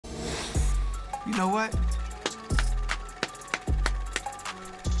You know what?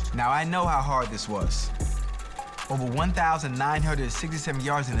 Now I know how hard this was. Over 1,967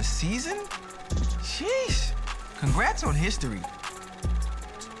 yards in a season? Sheesh. Congrats on history.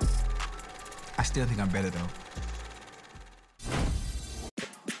 I still think I'm better though.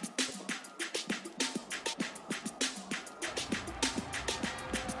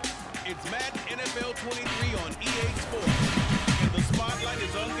 It's Madden NFL 23 on EA Sports. And the spotlight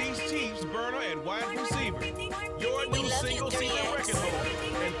is on these Chiefs, burner and wide receiver. Your new single-season record holder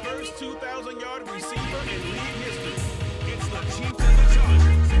and first 2,000-yard receiver in league history. It's the Chiefs and the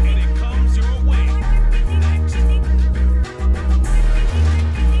Chargers, and it comes your way.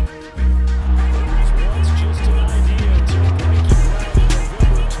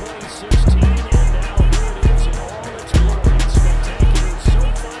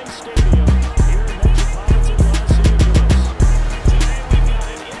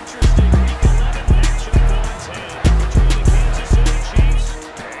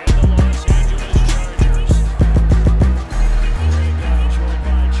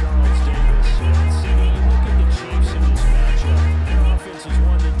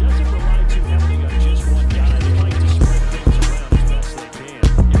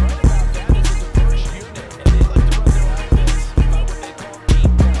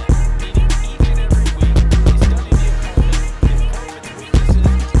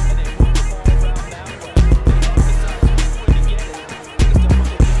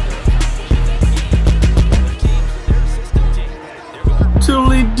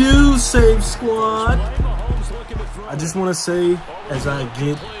 Save squad. I just want to say, as I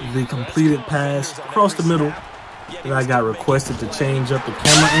get the completed pass across the middle, that I got requested to change up the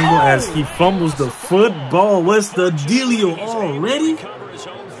camera angle as he fumbles the football. What's the dealio already?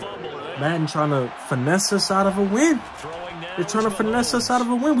 Madden trying to finesse us out of a win. They're trying to finesse us out of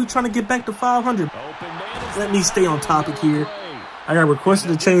a win. We're trying to get back to 500. Let me stay on topic here. I got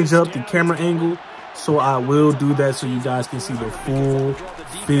requested to change up the camera angle, so I will do that so you guys can see the full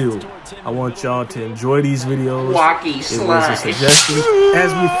field. I want y'all to enjoy these videos. It was a suggestion.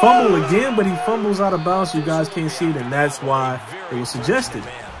 As we fumble again, but he fumbles out of bounds so you guys can't see it, and that's why it was suggested.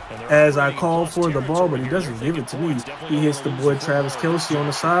 As I call for the ball, but he doesn't give it to me. He hits the boy Travis Kelce on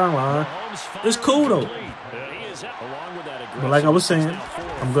the sideline. It's cool though. But like I was saying,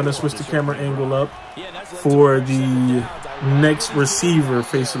 I'm going to switch the camera angle up for the next receiver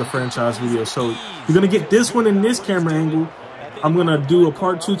face of the franchise video. So you're going to get this one in this camera angle. I'm going to do a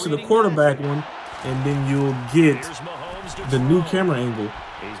part 2 to the quarterback one, and then you'll get the new camera angle.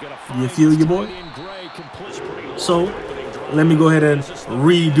 You feel your boy? So let me go ahead and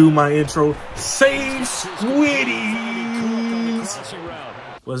redo my intro. Save Squiddies!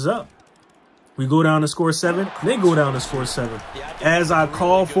 What's up? We go down to score 7. They go down to score 7. As I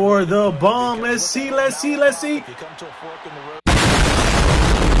call for the bomb. Let's see, let's see, let's see.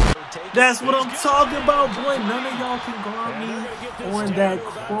 That's what I'm talking about, boy. None of y'all can guard me on that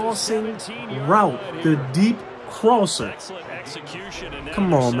crossing route. The deep crosser.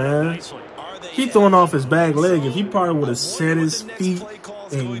 Come on, man. He throwing off his back leg. If he probably would have set his feet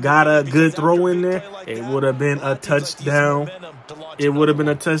and got a good throw in there, it would have been a touchdown. It would have been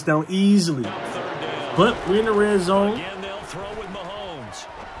a touchdown easily. But we're in the red zone.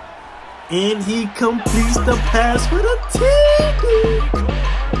 And he completes the pass for the TD.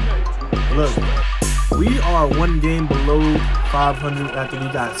 Look, we are one game below 500 after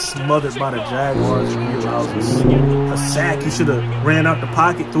we got smothered by the Jaguars, and he allows us a sack. He should have ran out the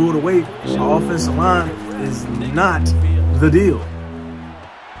pocket, threw it away. Our offensive line is not the deal.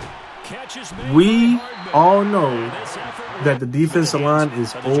 We all know that the defensive line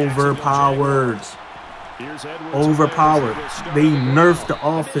is overpowered. Overpowered. They nerfed the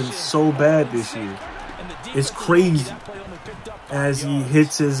offense so bad this year. It's crazy. As he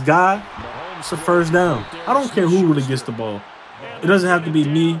hits his guy, it's a first down. I don't care who really gets the ball. It doesn't have to be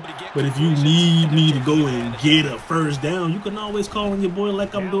me, but if you need me to go and get a first down, you can always call on your boy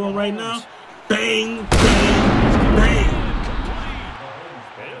like I'm doing right now. Bang, bang, bang.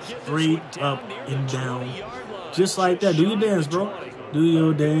 Straight up and down. Just like that. Do your dance, bro. Do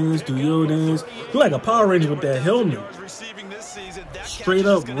your dance, do your dance. You're like a Power Ranger with that helmet. Straight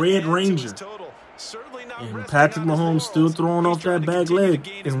up Red Ranger. And Patrick Mahomes still throwing off that back leg.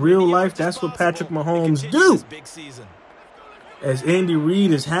 In real life, that's what Patrick Mahomes do. As Andy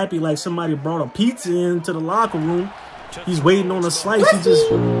Reid is happy like somebody brought a pizza into the locker room. He's waiting on a slice. He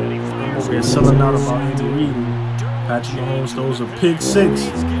just over here selling out about Andy Reid. Patrick Mahomes throws a pick 6.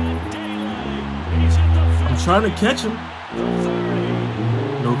 I'm trying to catch him.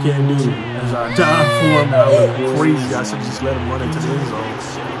 No can do. As I dive for him, I look crazy. I should just let him run into the end zone.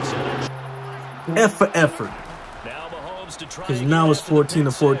 F for effort. Because now it's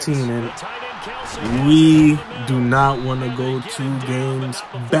 14-14, and we do not want to go 2 games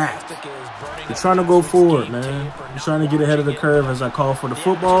back. We're trying to go forward, man. We're trying to get ahead of the curve as I call for the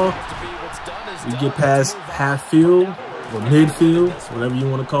football. We get past half field or midfield, whatever you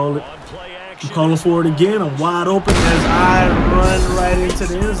want to call it. I'm calling for it again. I'm wide open as I run right into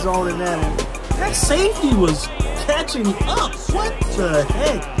the end zone, and that safety was catching up. What the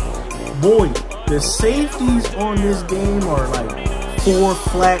heck? Boy, the safeties on this game are like 4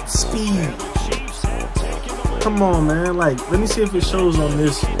 flat speed. Come on, man. Like, let me see if it shows on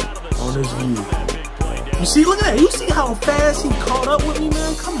this view. You see, look at that. You see how fast he caught up with me,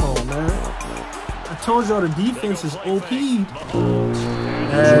 man? Come on, man. I told y'all the defense is OP.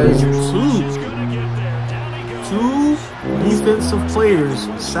 As two defensive players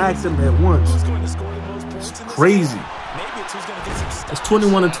sacked him at once. It's crazy. It's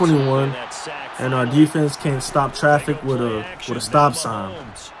 21-21, and our defense can't stop traffic with a stop sign.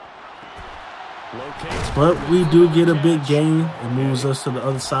 But we do get a big gain. It moves us to the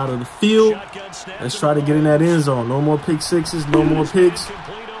other side of the field. Let's try to get in that end zone. No more pick sixes, no more picks.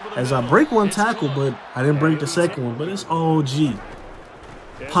 As I break one tackle, but I didn't break the second one. But it's all G.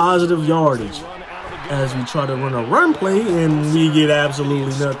 Positive yardage as we try to run a run play, and we get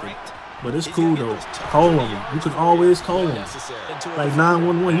absolutely nothing. But it's cool, though. Call on me. You can always call on me. Like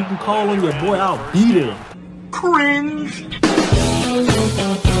 911. You can call on your boy. I'll be there. Cringe.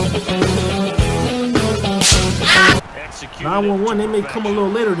 911, they may come a little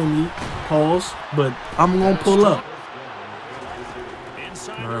later than me, pause, but I'm going to pull up.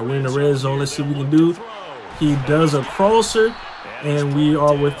 All right, we're in the red zone. Let's see what we can do. He does a crosser, and we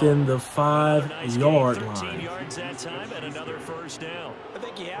are within the 5-yard line.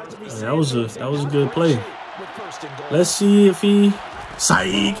 That was a good play. Let's see if he...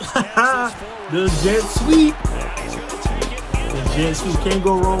 Psych! The jet sweep. The jet sweep. Can't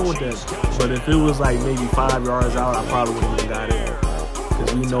go wrong with that. But if it was like maybe 5 yards out, I probably wouldn't even got it.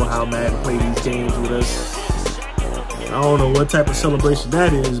 Because we know how Madden play these games with us. I don't know what type of celebration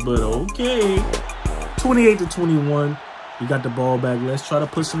that is, but okay. 28-21. We got the ball back. Let's try to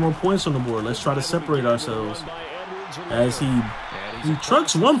put some more points on the board. Let's try to separate ourselves. As he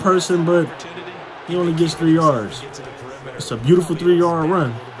trucks one person, but he only gets 3 yards. It's a beautiful 3-yard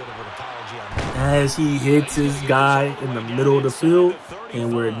run. As he hits his guy in the middle of the field,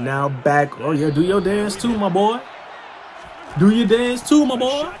 and we're now back. Oh yeah, do your dance too, my boy. Do your dance too, my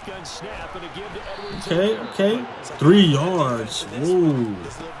boy. Okay. 3 yards. Ooh.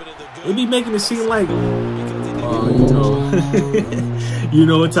 It be making it seem like, you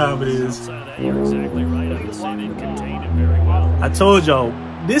know what time it is. I told y'all,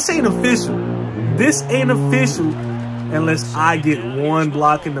 this ain't official. This ain't official unless I get one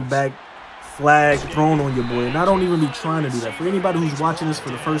block in the back, flag thrown on your boy. And I don't even be trying to do that. For anybody who's watching this for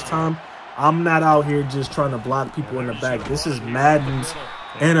the first time, I'm not out here just trying to block people in the back. This is Madden's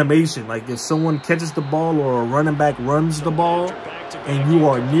animation. Like, if someone catches the ball or a running back runs the ball and you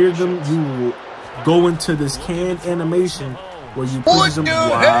are near them, you will go into this canned animation where you push them.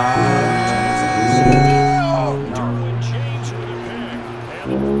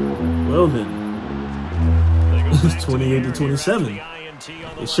 Well then, it's 28-27.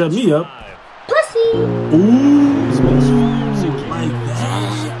 It shut me up. Pussy. Ooh, like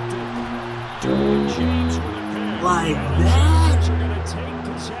that. Like that.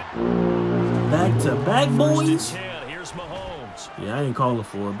 Back to back, boys. Yeah, I ain't calling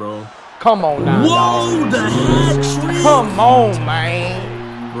for it, bro. Come on now. Whoa, the hat trick. Come on,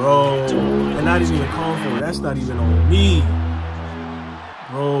 man. Bro, and I didn't even call for it. That's not even on me.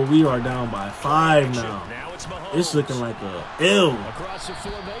 Bro, we are down by 5 now. It's looking like a L.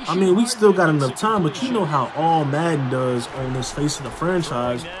 I mean, we still got enough time, but you know how all Madden does on this face of the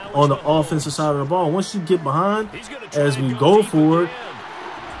franchise on the offensive side of the ball. Once you get behind, as we go forward,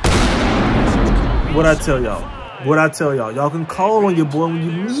 what I tell y'all, y'all can call on your boy when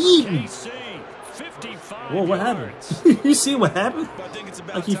you need me. Whoa, what happened? You see what happened?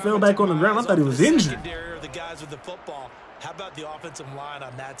 Like he fell back on the ground. I thought he was injured. How about the offensive line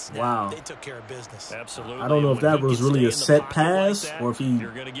on that snap? Wow. They took care of business. Absolutely. I don't know if that was really a set pass or if he,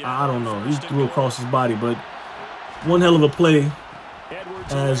 I don't know. He threw across his body, but one hell of a play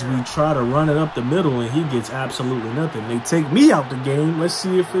as we try to run it up the middle and he gets absolutely nothing. They take me out the game. Let's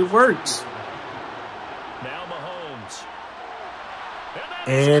see if it works.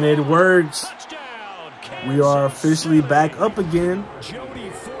 And it works. We are officially back up again.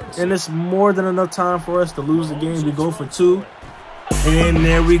 And it's more than enough time for us to lose the game. We go for 2. And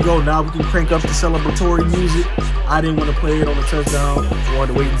there we go. Now we can crank up the celebratory music. I didn't want to play it on the touchdown. I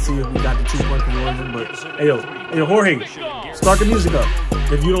wanted to wait and see if we got the 2-point conversion. But hey yo, Jorge, start the music up.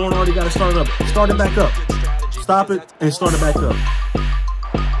 If you don't already got to start it up, start it back up. Stop it and start it back up.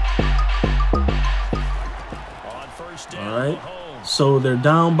 All right. So they're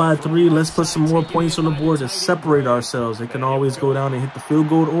down by 3. Let's put some more points on the board to separate ourselves. They can always go down and hit the field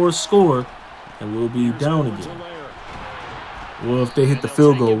goal or score, and we'll be down again. Well, if they hit the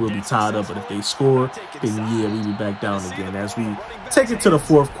field goal, we'll be tied up. But if they score, then yeah, we'll be back down again as we take it to the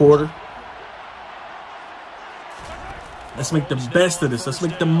 4th quarter. Let's make the best of this. Let's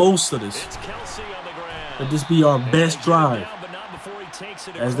make the most of this. Let this be our best drive.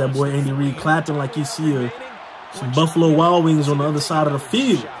 As that boy Andy Reid clapping like he see some Buffalo Wild Wings on the other side of the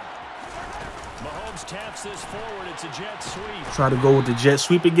field. Try to go with the jet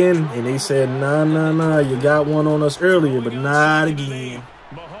sweep again, and they said, nah, you got one on us earlier, but not again.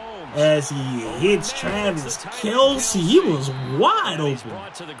 As he hits Travis Kelce, he was wide open.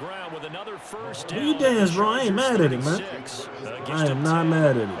 Do you dance, bro? I ain't mad at it, man. I am not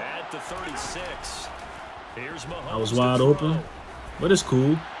mad at it. I was wide open, but it's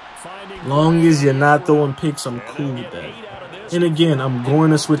cool. Long as you're not throwing picks, I'm cool with that. And again, I'm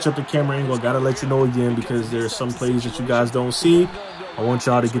going to switch up the camera angle. I got to let you know again because there's some plays that you guys don't see. I want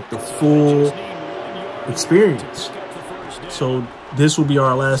y'all to get the full experience. So this will be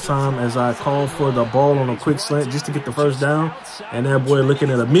our last time as I call for the ball on a quick slant just to get the first down. And that boy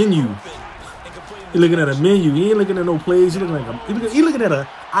looking at a menu. He looking at a menu. He ain't looking at no plays. He looking at a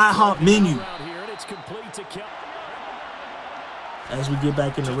IHOP menu. As we get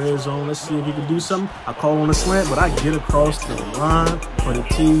back in the red zone, let's see if we can do something. I call on the slant, but I get across the line for the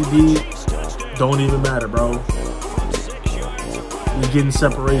TD. Don't even matter, bro. We're getting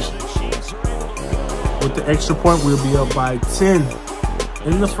separation. With the extra point, we'll be up by 10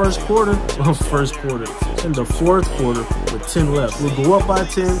 in the first quarter. Well, first quarter. In the 4th quarter with 10 left. We'll go up by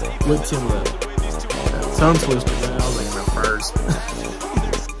 10 with 10 left. Tongue twister, man. I was like in the first.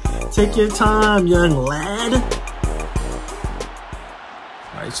 Take your time, young lad.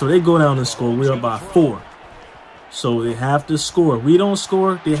 So they go down and score. We're up by 4. So they have to score. If we don't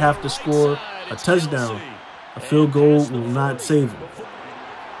score, they have to score a touchdown. A field goal will not save them.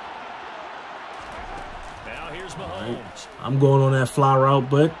 Right. I'm going on that fly route,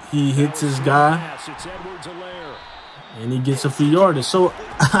 but he hits his guy. And he gets a free yardage. So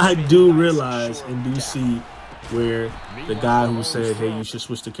I do realize and do see where the guy who said, hey, you should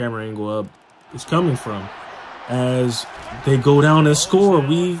switch the camera angle up is coming from. As they go down and score,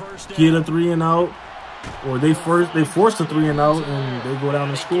 we get a 3 and out, or they force a 3 and out, and they go down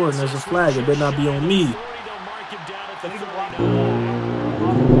and score, and there's a flag. It better not be on me.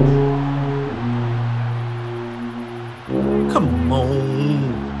 Come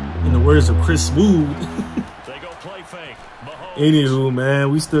on. In the words of Chris Wood. Anywho,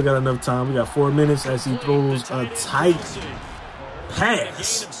 man, we still got enough time. We got 4 minutes as he throws a tight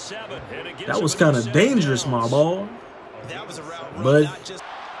pass. That was kind of dangerous, my ball. But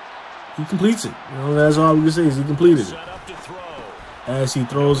he completes it. You know, that's all we can say is he completed it. As he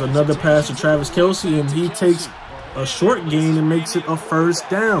throws another pass to Travis Kelce, and he takes a short gain and makes it a first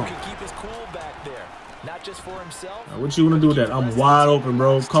down. Now, what you want to do with that? I'm wide open,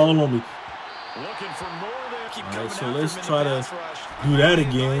 bro. Call on me. All right, so let's try to do that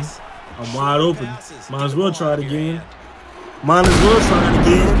again. I'm wide open. Might as well try it again. Might as well try it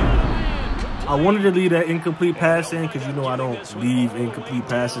again. I wanted to leave that incomplete pass in because, you know, I don't leave incomplete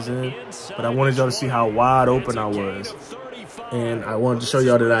passes in. But I wanted y'all to see how wide open I was. And I wanted to show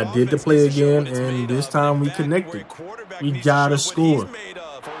y'all that I did the play again. And this time we connected. We got to score.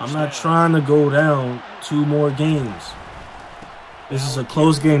 I'm not trying to go down 2 more games. This is a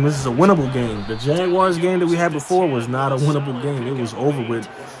close game. This is a winnable game. The Jaguars game that we had before was not a winnable game. It was over with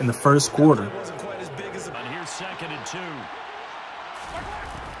in the first quarter.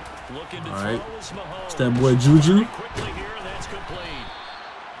 All right, it's that boy Juju.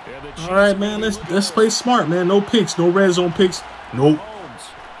 All right, man, let's play smart, man. No picks, no red zone picks. Nope,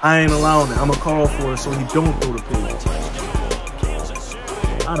 I ain't allowing it. I'm gonna call for it so he don't throw the pick.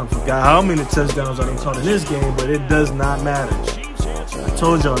 I don't forgot how many touchdowns I done caught in this game, but it does not matter. I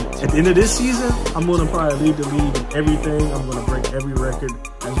told y'all at the end of this season, I'm gonna probably lead the league in everything. I'm gonna break every record.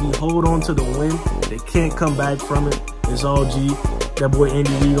 As we hold on to the win, they can't come back from it. It's all G. That boy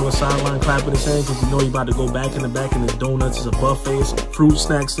Andy Reid on the sideline clapping his hand because you know he about to go back in the back and his donuts is a buffet, some fruit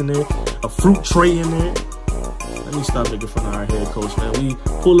snacks in there, a fruit tray in there. Let me stop making fun of our head coach, man. We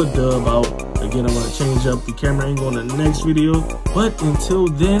pull a dub out. Again, I'm going to change up the camera angle in the next video. But until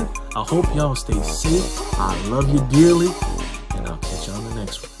then, I hope y'all stay safe. I love you dearly.